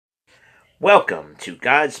Welcome to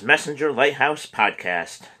God's Messenger Lighthouse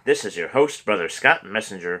Podcast. This is your host, Brother Scott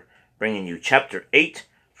Messenger, bringing you Chapter 8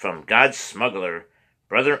 from God's Smuggler,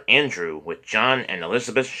 Brother Andrew with John and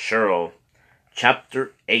Elizabeth Sherrill.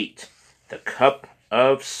 Chapter 8, The Cup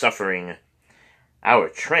of Suffering. Our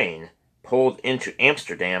train pulled into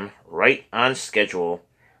Amsterdam right on schedule.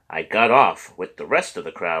 I got off with the rest of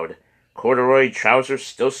the crowd, corduroy trousers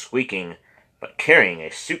still squeaking, but carrying a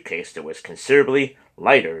suitcase that was considerably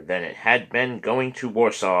lighter than it had been going to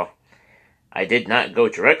Warsaw. I did not go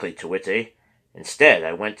directly to Witte. Instead,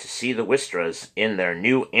 I went to see the Wistras in their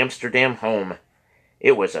new Amsterdam home.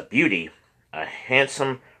 It was a beauty, a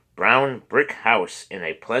handsome brown brick house in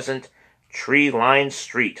a pleasant, tree-lined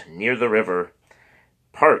street near the river.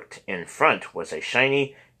 Parked in front was a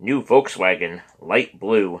shiny new Volkswagen, light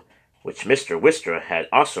blue, which Mr. Wistra had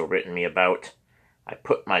also written me about. I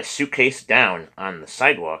put my suitcase down on the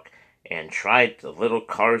sidewalk and tried the little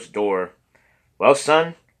car's door. "Well,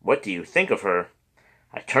 son, what do you think of her?"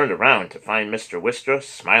 I turned around to find Mr. Wistra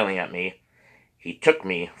smiling at me. He took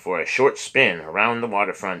me for a short spin around the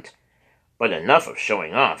waterfront. "But enough of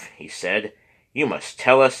showing off," he said. "You must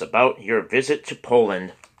tell us about your visit to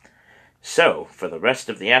Poland." So, for the rest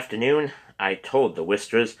of the afternoon, I told the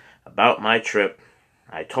Wistras about my trip.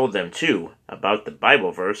 I told them, too, about the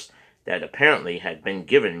Bible verse that apparently had been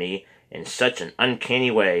given me in such an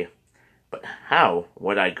uncanny way. "But how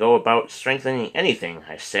would I go about strengthening anything?"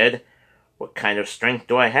 I said. "What kind of strength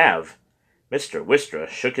do I have?" Mr. Wistra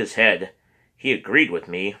shook his head. He agreed with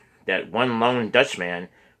me that one lone Dutchman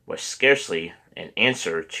was scarcely an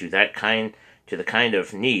answer to the kind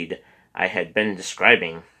of need I had been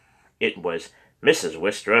describing. It was Mrs.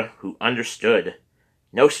 Wistra who understood.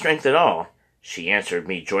 "No strength at all," she answered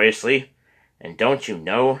me joyously. "And don't you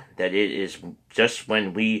know that it is just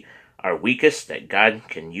when we are weakest that God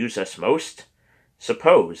can use us most?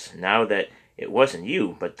 Suppose, now, that it wasn't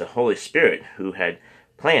you, but the Holy Spirit who had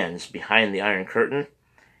plans behind the Iron Curtain.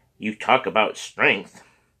 You talk about strength."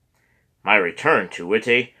 My return to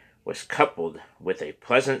Witte was coupled with a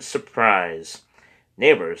pleasant surprise.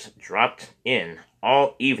 Neighbors dropped in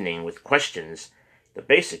all evening with questions, the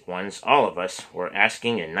basic ones all of us were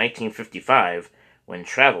asking in 1955, when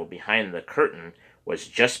travel behind the curtain was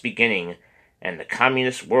just beginning, and the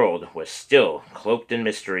communist world was still cloaked in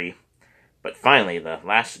mystery. But finally the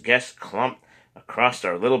last guest clumped across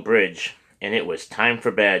our little bridge, and it was time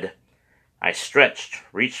for bed. I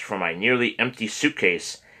reached for my nearly empty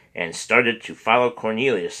suitcase, and started to follow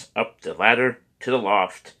Cornelius up the ladder to the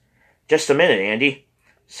loft. "Just a minute, Andy,"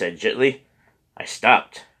 said Jitley. I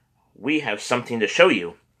stopped. "We have something to show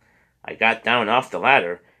you." I got down off the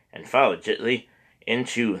ladder and followed Jitley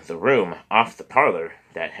into the room off the parlor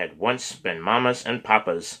that had once been Mama's and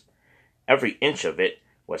Papa's. Every inch of it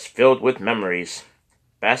was filled with memories.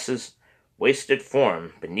 Bass's wasted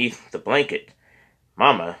form beneath the blanket,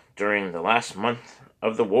 Mama during the last month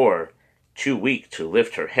of the war, too weak to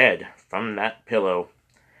lift her head from that pillow.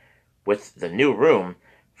 "With the new room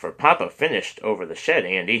for Papa finished over the shed,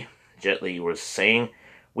 Andy," Jitley was saying,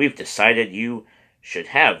 "we've decided you should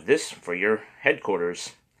have this for your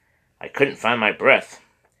headquarters." I couldn't find my breath.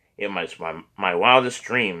 It was my wildest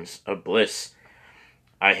dreams of bliss.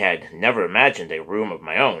 I had never imagined a room of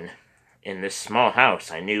my own. In this small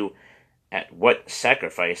house I knew at what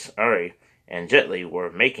sacrifice Ari and Jitley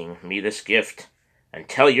were making me this gift.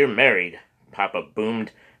 "Until you're married," Papa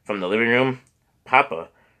boomed from the living room. Papa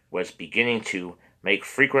was beginning to make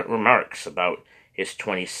frequent remarks about his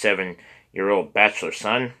 27-year-old bachelor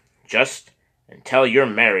son. "Just until you're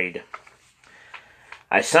married."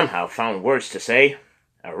 I somehow found words to say,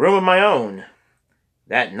 "A room of my own."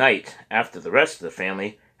 That night, after the rest of the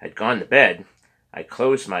family had gone to bed, I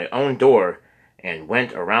closed my own door and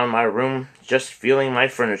went around my room just feeling my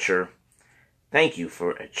furniture. "Thank you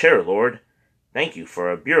for a chair, Lord. Thank you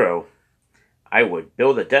for a bureau." I would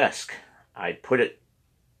build a desk. I'd put it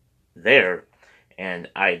there,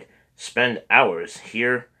 and I'd spend hours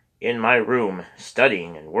here in my room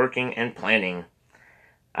studying and working and planning.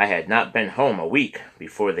 I had not been home a week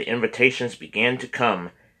before the invitations began to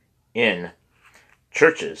come in.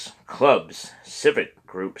 Churches, clubs, civic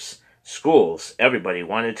groups, schools, everybody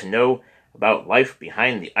wanted to know about life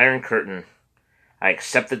behind the Iron Curtain. I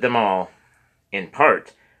accepted them all. In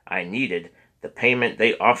part, I needed the payment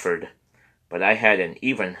they offered, but I had an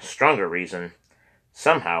even stronger reason.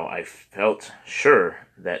 Somehow I felt sure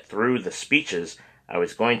that through the speeches I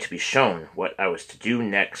was going to be shown what I was to do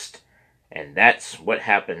next. And that's what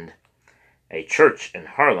happened. A church in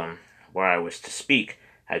Haarlem, where I was to speak,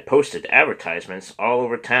 had posted advertisements all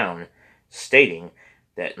over town stating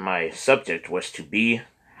that my subject was to be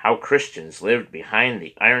how Christians lived behind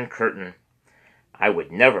the Iron Curtain. I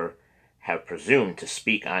would never have presumed to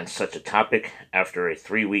speak on such a topic after a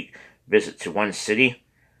 3-week visit to one city,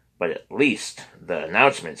 but at least the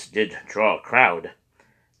announcements did draw a crowd.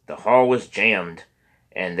 The hall was jammed,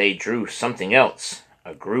 and they drew something else,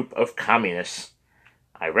 a group of communists.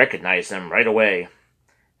 I recognized them right away.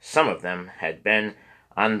 Some of them had been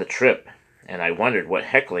on the trip, and I wondered what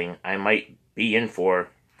heckling I might be in for.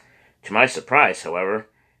 To my surprise, however,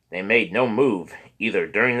 they made no move, either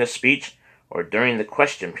during the speech or during the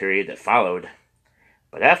question period that followed.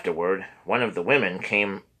 But afterward, one of the women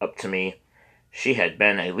came up to me. She had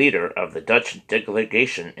been a leader of the Dutch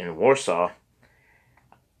delegation in Warsaw.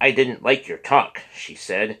 "I didn't like your talk," she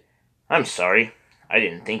said. "I'm sorry. I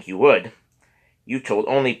didn't think you would." "You told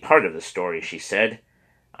only part of the story," she said.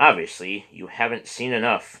 "Obviously, you haven't seen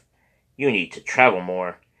enough. You need to travel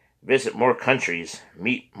more, visit more countries,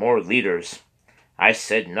 meet more leaders." I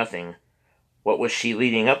said nothing. What was she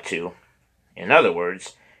leading up to? In other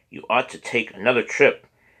words, you ought to take another trip,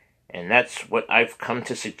 and that's what I've come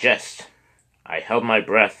to suggest. I held my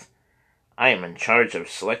breath. I am in charge of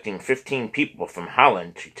selecting 15 people from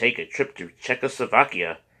Holland to take a trip to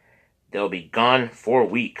Czechoslovakia. They'll be gone 4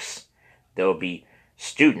 weeks. There'll be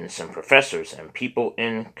students and professors and people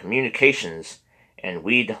in communications, and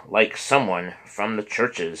we'd like someone from the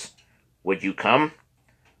churches. Would you come?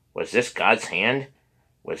 Was this God's hand?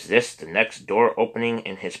 Was this the next door opening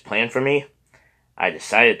in his plan for me? I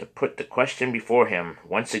decided to put the question before him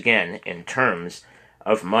once again in terms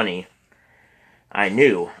of money. I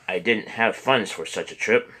knew I didn't have funds for such a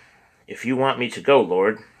trip. "If you want me to go,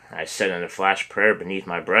 Lord," I said in a flash prayer beneath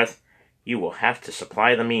my breath, "you will have to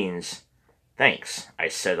supply the means." "Thanks," I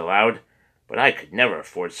said aloud, "but I could never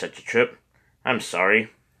afford such a trip. I'm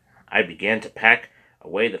sorry." I began to pack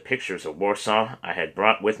away the pictures of Warsaw I had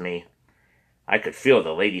brought with me. I could feel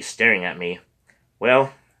the lady staring at me.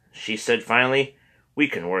 "Well," she said finally, "we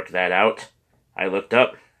can work that out." I looked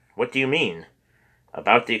up. "What do you mean?"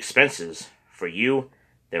 "About the expenses. For you,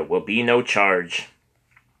 there will be no charge."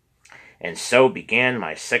 And so began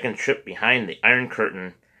my second trip behind the Iron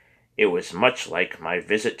Curtain. It was much like my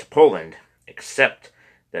visit to Poland, except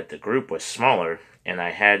that the group was smaller, and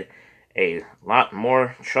I had a lot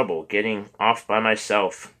more trouble getting off by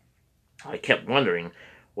myself. I kept wondering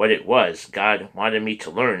what it was God wanted me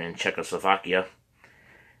to learn in Czechoslovakia.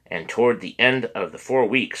 And toward the end of the 4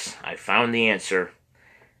 weeks, I found the answer.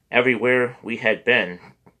 Everywhere we had been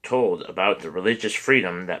told about the religious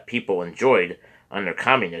freedom that people enjoyed under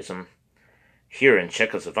communism. Here in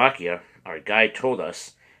Czechoslovakia, our guide told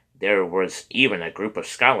us there was even a group of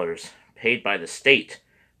scholars paid by the state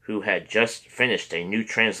who had just finished a new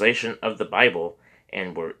translation of the Bible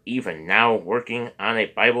and were even now working on a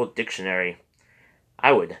Bible dictionary.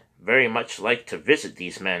 I would very much like to visit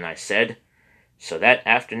these men, I said. So that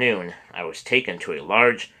afternoon I was taken to a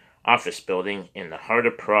large office building in the heart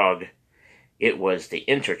of Prague. It was the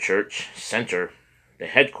Interchurch Center, the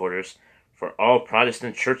headquarters for all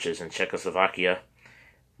Protestant churches in Czechoslovakia.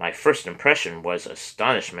 My first impression was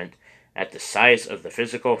astonishment at the size of the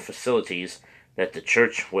physical facilities that the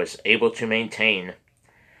church was able to maintain.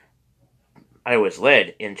 I was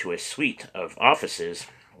led into a suite of offices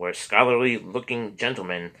where scholarly-looking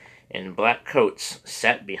gentlemen in black coats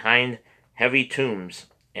sat behind heavy tomes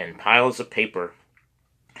and piles of paper.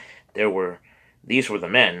 These were the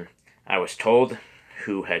men, I was told,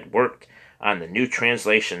 who had worked on the new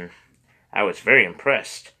translation. I was very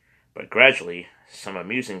impressed, but gradually some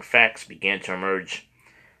amusing facts began to emerge.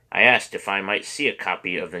 I asked if I might see a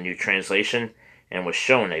copy of the new translation, and was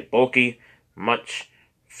shown a bulky,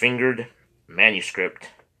 much-fingered manuscript.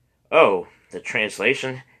 "Oh, the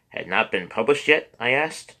translation had not been published yet?" I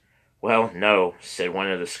asked. "Well, no," said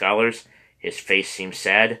one of the scholars. His face seemed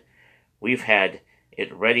sad. "We've had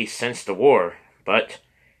it ready since the war, but—"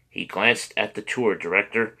 He glanced at the tour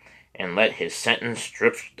director and let his sentence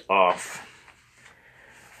drift off.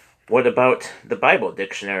 "What about the Bible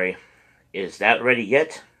dictionary? Is that ready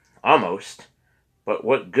yet?" "Almost. But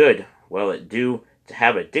what good will it do to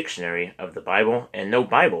have a dictionary of the Bible and no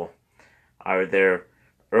Bible? Are there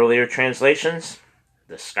earlier translations?"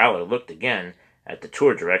 The scholar looked again at the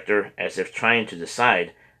tour director as if trying to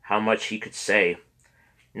decide how much he could say.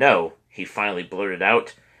 "No," he finally blurted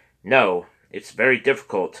out. "No, it's very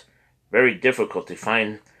difficult to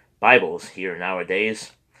find Bibles here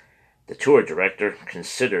nowadays." The tour director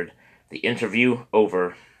considered the interview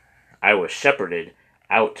over. I was shepherded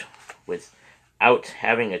out without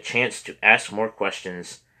having a chance to ask more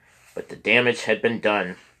questions, but the damage had been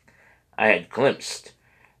done. I had glimpsed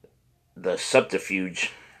the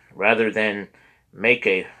subterfuge. Rather than make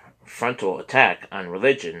a frontal attack on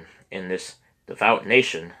religion in this devout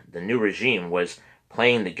nation, the new regime was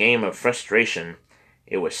playing the game of frustration.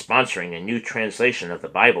 It was sponsoring a new translation of the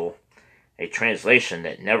Bible, a translation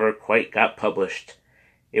that never quite got published.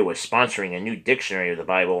 It was sponsoring a new dictionary of the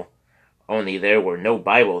Bible, only there were no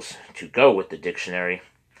Bibles to go with the dictionary.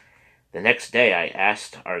 The next day I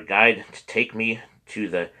asked our guide to take me to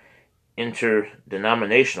the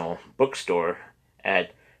interdenominational bookstore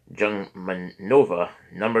at Jungmanova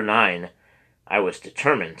number 9. I was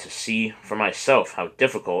determined to see for myself how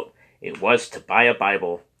difficult it was to buy a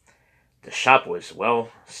Bible. The shop was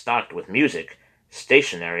well stocked with music,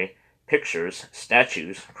 stationery, pictures,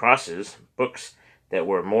 statues, crosses, books that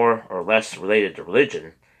were more or less related to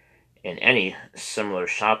religion. In any similar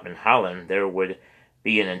shop in Holland, there would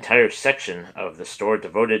be an entire section of the store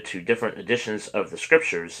devoted to different editions of the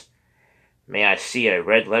scriptures. "May I see a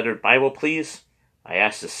red-lettered Bible, please?" I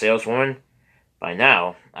asked the saleswoman. By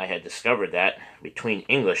now, I had discovered that, between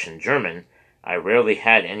English and German, I rarely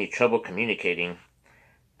had any trouble communicating.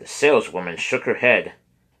 The saleswoman shook her head.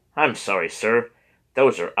 "I'm sorry, sir.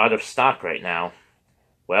 Those are out of stock right now."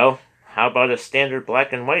 "Well, how about a standard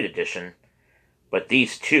black and white edition?" But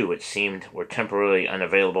these, too, it seemed, were temporarily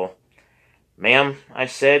unavailable. "Ma'am," I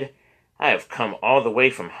said, "I have come all the way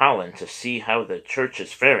from Holland to see how the church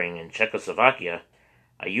is faring in Czechoslovakia.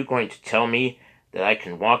 Are you going to tell me that I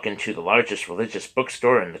can walk into the largest religious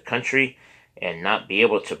bookstore in the country and not be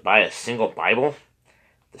able to buy a single Bible?"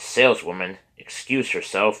 The saleswoman excused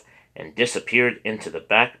herself and disappeared into the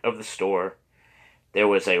back of the store. There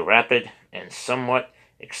was a rapid and somewhat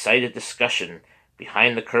excited discussion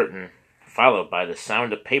behind the curtain, followed by the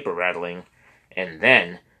sound of paper rattling, and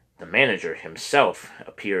then the manager himself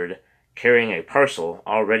appeared, carrying a parcel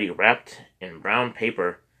already wrapped in brown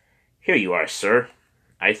paper. "Here you are, sir."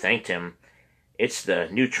 I thanked him. "It's the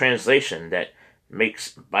new translation that makes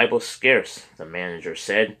Bibles scarce," the manager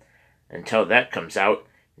said. "Until that comes out,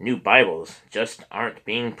 new Bibles just aren't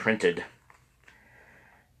being printed."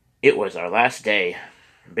 It was our last day.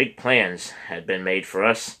 Big plans had been made for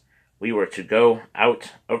us. We were to go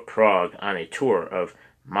out of Prague on a tour of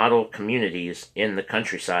model communities in the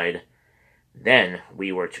countryside. Then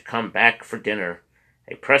we were to come back for dinner,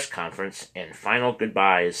 a press conference, and final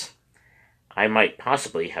goodbyes. I might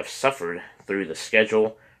possibly have suffered through the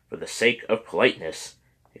schedule for the sake of politeness,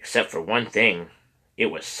 except for one thing. It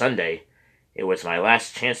was Sunday. It was my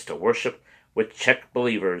last chance to worship with Czech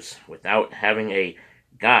believers without having a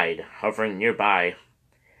guide hovering nearby.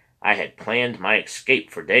 I had planned my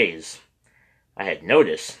escape for days. I had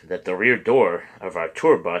noticed that the rear door of our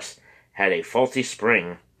tour bus had a faulty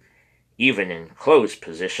spring. Even in closed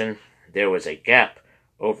position, there was a gap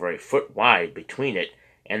over a foot wide between it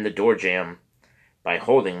and the door jamb. By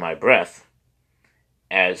holding my breath,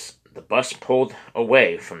 as the bus pulled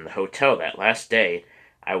away from the hotel that last day,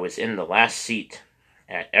 I was in the last seat.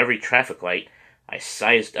 At every traffic light, I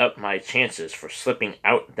sized up my chances for slipping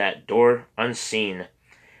out that door unseen.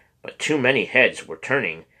 But too many heads were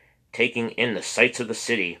turning, taking in the sights of the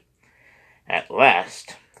city. At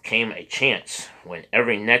last came a chance when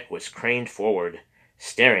every neck was craned forward,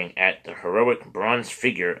 staring at the heroic bronze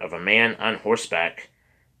figure of a man on horseback.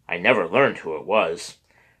 I never learned who it was,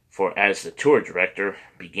 for as the tour director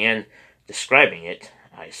began describing it,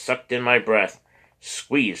 I sucked in my breath,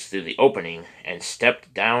 squeezed through the opening, and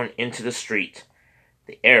stepped down into the street.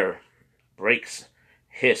 The air brakes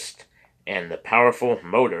hissed, and the powerful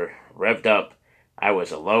motor revved up. I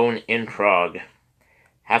was alone in Prague.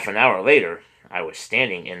 Half an hour later, I was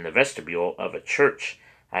standing in the vestibule of a church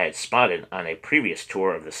I had spotted on a previous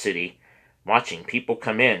tour of the city, watching people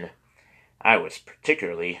come in. I was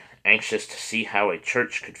particularly anxious to see how a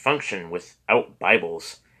church could function without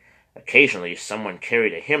Bibles. Occasionally someone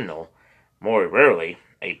carried a hymnal, more rarely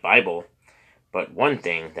a Bible. But one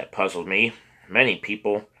thing that puzzled me, many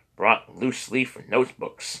people brought loose-leaf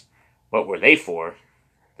notebooks. What were they for?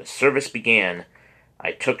 The service began.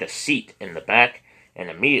 I took a seat in the back and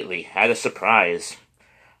immediately had a surprise.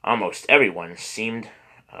 Almost everyone seemed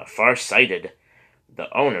far-sighted.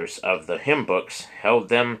 The owners of the hymn books held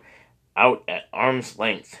them out at arm's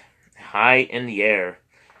length, high in the air.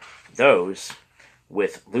 Those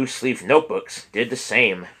with loose-leaf notebooks did the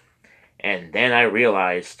same. And then I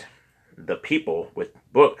realized the people with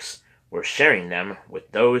books were sharing them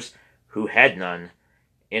with those who had none.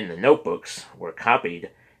 In the notebooks were copied,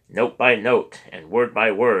 note by note and word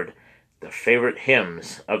by word, the favorite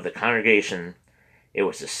hymns of the congregation. It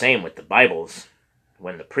was the same with the Bibles.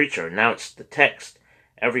 When the preacher announced the text,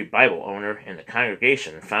 every Bible owner in the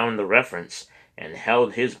congregation found the reference and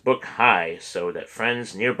held his book high so that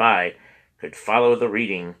friends nearby could follow the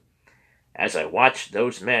reading. As I watched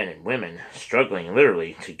those men and women struggling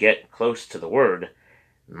literally to get close to the Word,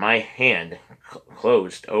 My hand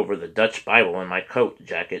closed over the Dutch Bible in my coat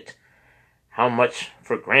jacket. How much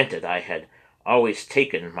for granted I had always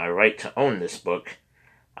taken my right to own this book.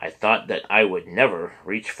 I thought that I would never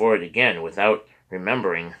reach for it again without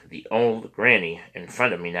remembering the old granny in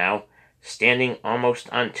front of me now, standing almost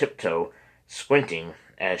on tiptoe, squinting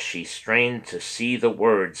as she strained to see the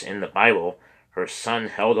words in the Bible her son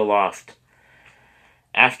held aloft.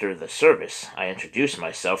 After the service, I introduced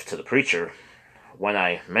myself to the preacher. When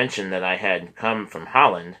I mentioned that I had come from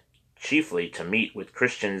Holland, chiefly to meet with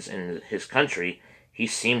Christians in his country, he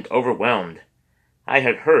seemed overwhelmed. I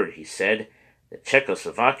had heard, he said, that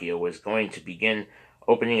Czechoslovakia was going to begin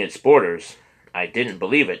opening its borders. I didn't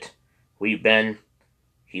believe it. We've been,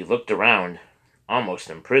 he looked around, almost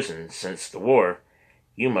imprisoned since the war.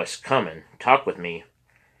 You must come and talk with me.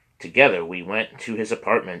 Together we went to his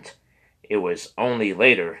apartment. It was only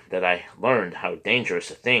later that I learned how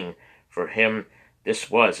dangerous a thing for him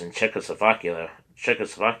this was in Czechoslovakia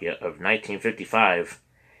of 1955.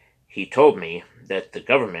 He told me that the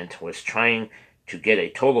government was trying to get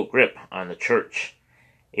a total grip on the church.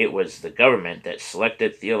 It was the government that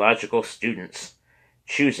selected theological students,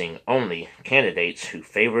 choosing only candidates who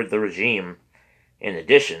favored the regime. In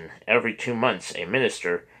addition, every 2 months a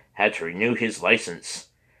minister had to renew his license.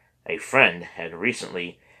 A friend had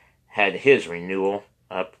recently had his renewal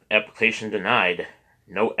application denied.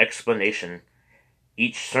 No explanation.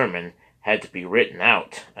 Each sermon had to be written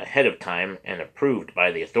out ahead of time and approved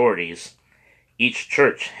by the authorities. Each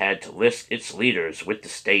church had to list its leaders with the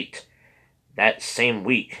state. That same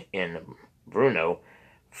week in Brno,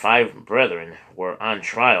 5 brethren were on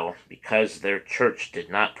trial because their church did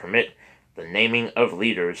not permit the naming of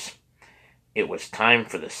leaders. It was time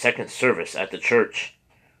for the second service at the church.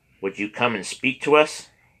 Would you come and speak to us?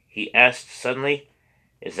 He asked suddenly.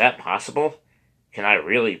 Is that possible? Can I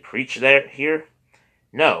really preach here?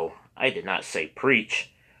 No, I did not say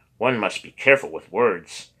preach. One must be careful with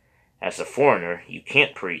words. As a foreigner, you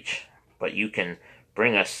can't preach, but you can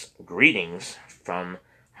bring us greetings from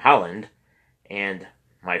Holland, and,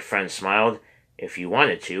 my friend smiled, if you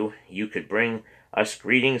wanted to, you could bring us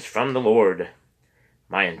greetings from the Lord.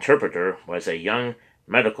 My interpreter was a young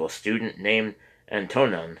medical student named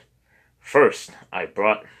Antonin. First, I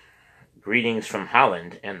brought greetings from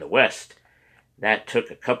Holland and the West. That took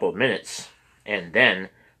a couple of minutes, and then,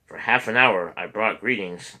 for half an hour, I brought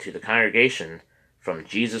greetings to the congregation from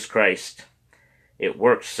Jesus Christ. It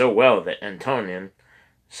worked so well that Antonin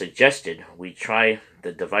suggested we try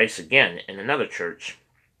the device again in another church.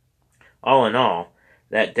 All in all,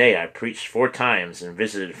 that day I preached 4 times and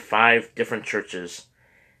visited 5 different churches.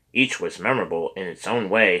 Each was memorable in its own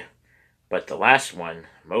way, but the last one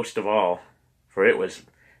most of all, for it was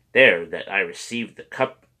there that I received the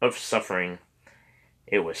cup of suffering.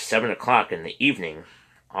 It was 7 o'clock in the evening,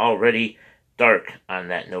 already dark on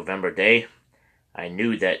that November day. I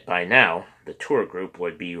knew that by now the tour group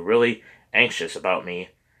would be really anxious about me.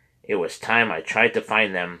 It was time I tried to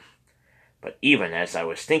find them. But even as I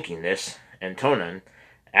was thinking this, Antonin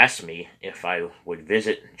asked me if I would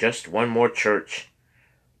visit just one more church,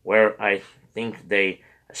 where I think they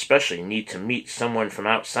especially need to meet someone from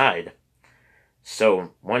outside.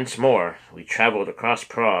 So once more we traveled across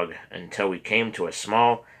Prague until we came to a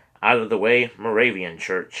small, out-of-the-way Moravian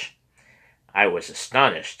church. I was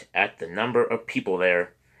astonished at the number of people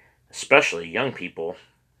there, especially young people.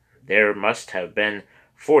 There must have been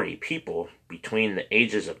 40 people between the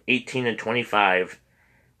ages of 18 and 25.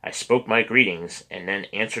 I spoke my greetings and then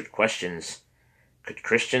answered questions. Could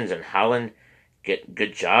Christians in Holland get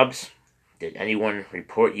good jobs? Did anyone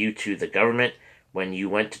report you to the government when you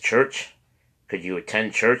went to church? Could you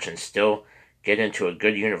attend church and still get into a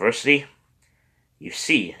good university? You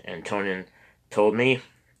see, Antonin told me,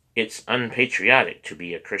 it's unpatriotic to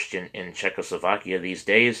be a Christian in Czechoslovakia these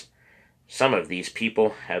days. Some of these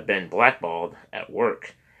people have been blackballed at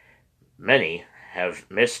work. Many have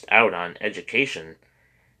missed out on education,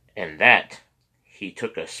 and that, he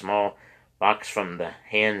took a small box from the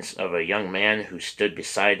hands of a young man who stood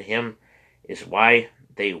beside him, is why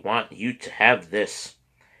they want you to have this.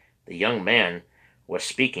 The young man was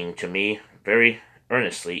speaking to me very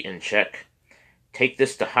earnestly in Czech. Take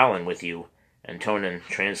this to Holland with you, Antonin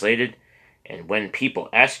translated, and when people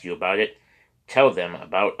ask you about it, tell them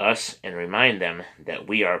about us and remind them that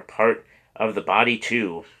we are part of the body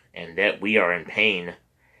too, and that we are in pain.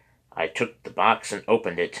 I took the box and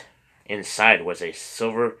opened it. Inside was a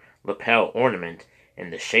silver lapel ornament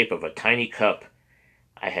in the shape of a tiny cup.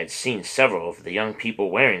 I had seen several of the young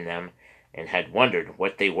people wearing them and had wondered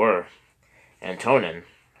what they were. Antonin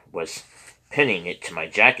was pinning it to my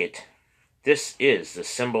jacket. This is the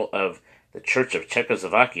symbol of the Church of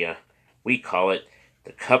Czechoslovakia. We call it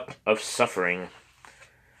the Cup of Suffering.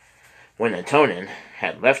 When Antonin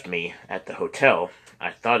had left me at the hotel,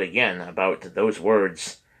 I thought again about those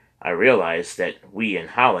words. I realized that we in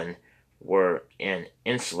Holland were as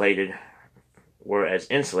insulated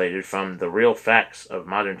from the real facts of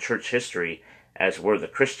modern church history as were the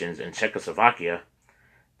Christians in Czechoslovakia.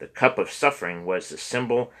 The cup of suffering was the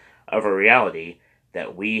symbol of a reality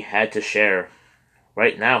that we had to share.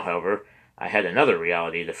 Right now, however, I had another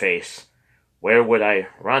reality to face. Where would I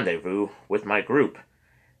rendezvous with my group?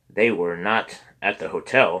 They were not at the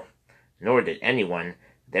hotel, nor did anyone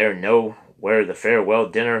there know where the farewell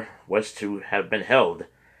dinner was to have been held.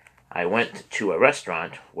 I went to a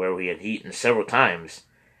restaurant where we had eaten several times.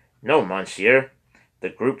 No, monsieur, the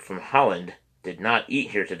group from Holland did not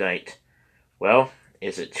eat here tonight. Well,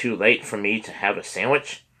 is it too late for me to have a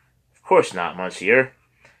sandwich? Of course not, monsieur.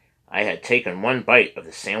 I had taken one bite of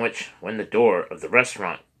the sandwich when the door of the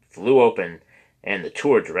restaurant flew open and the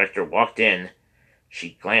tour director walked in.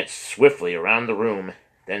 She glanced swiftly around the room,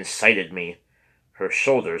 then sighted me. Her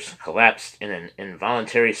shoulders collapsed in an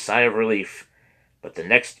involuntary sigh of relief, but the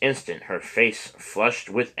next instant her face flushed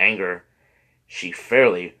with anger. She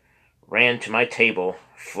fairly ran to my table,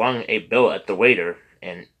 flung a bill at the waiter,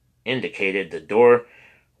 and indicated the door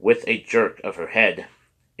with a jerk of her head.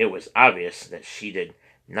 It was obvious that she did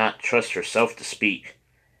not trust herself to speak.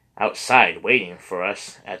 Outside, waiting for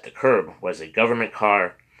us at the curb, was a government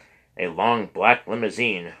car, a long black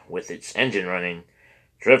limousine with its engine running,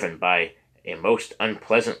 driven by a most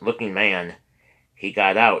unpleasant-looking man. He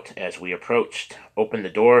got out as we approached, opened the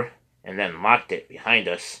door, and then locked it behind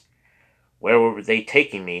us. Where were they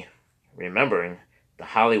taking me? Remembering the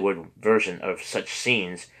Hollywood version of such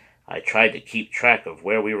scenes, I tried to keep track of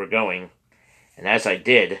where we were going, and as I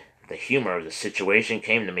did, the humor of the situation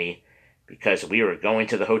came to me, because we were going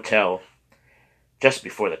to the hotel. Just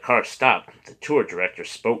before the car stopped, the tour director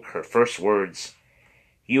spoke her first words.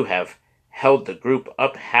 "You have held the group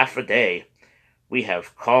up half a day. We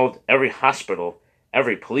have called every hospital,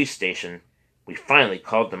 every police station. We finally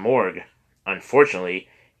called the morgue. Unfortunately,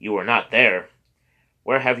 you were not there.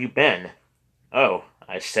 Where have you been?" "Oh,"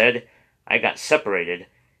 I said, "I got separated,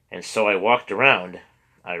 and so I walked around.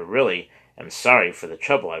 I really am sorry for the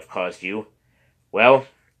trouble I've caused you. Well,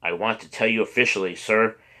 I want to tell you officially,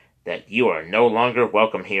 sir, that you are no longer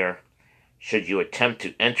welcome here. Should you attempt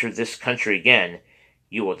to enter this country again,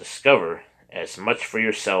 you will discover as much for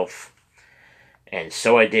yourself." And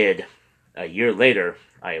so I did. A year later,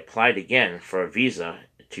 I applied again for a visa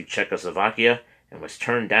to Czechoslovakia and was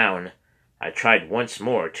turned down. I tried once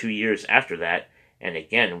more 2 years after that and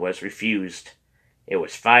again was refused. It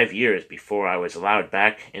was 5 years before I was allowed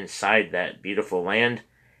back inside that beautiful land,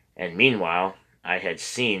 and meanwhile I had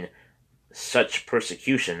seen such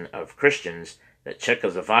persecution of Christians that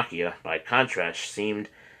Czechoslovakia, by contrast, seemed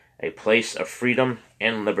a place of freedom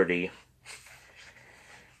and liberty.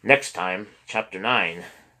 Next time, Chapter 9,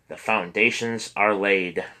 The Foundations Are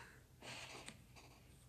Laid.